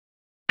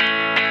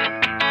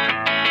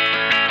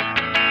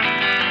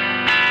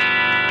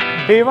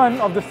Day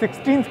one of the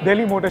 16th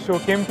Delhi Motor Show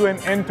came to an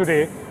end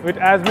today with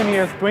as many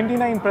as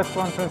 29 press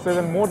conferences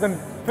and more than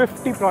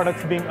 50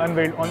 products being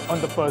unveiled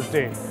on the first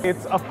day.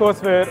 It's of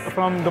course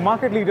from the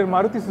market leader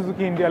Maruti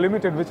Suzuki India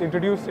Ltd, which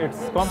introduced its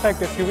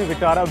compact SUV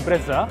Vitara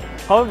Brezza.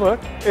 However,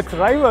 its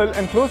rival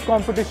and close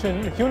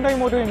competition Hyundai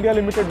Motor India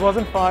Ltd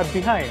wasn't far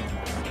behind.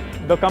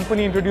 The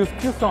company introduced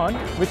Tucson,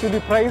 which will be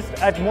priced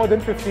at more than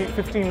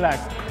 15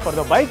 lakhs. For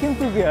the bike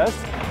enthusiasts,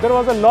 there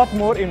was a lot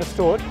more in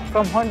store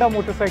from Honda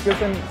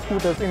Motorcycles and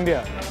Scooters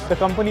India. The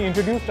company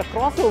introduced a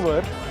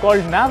crossover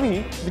called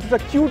Navi, which is a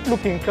cute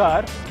looking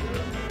car,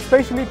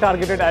 specially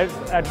targeted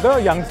at the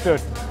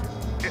youngsters.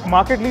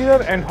 Market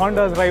leader and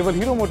Honda's rival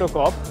Hero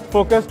MotoCorp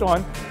focused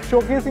on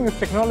showcasing its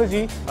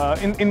technology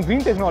in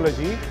green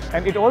technology,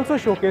 and it also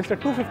showcased a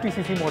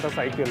 250cc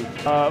motorcycle.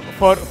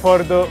 For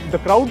the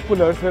crowd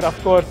pullers were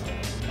of course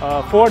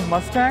Ford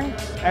Mustang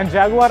and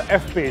Jaguar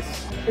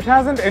F-Pace. It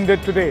hasn't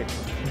ended today.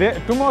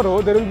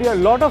 Tomorrow there will be a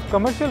lot of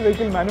commercial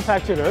vehicle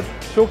manufacturers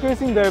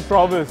showcasing their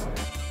prowess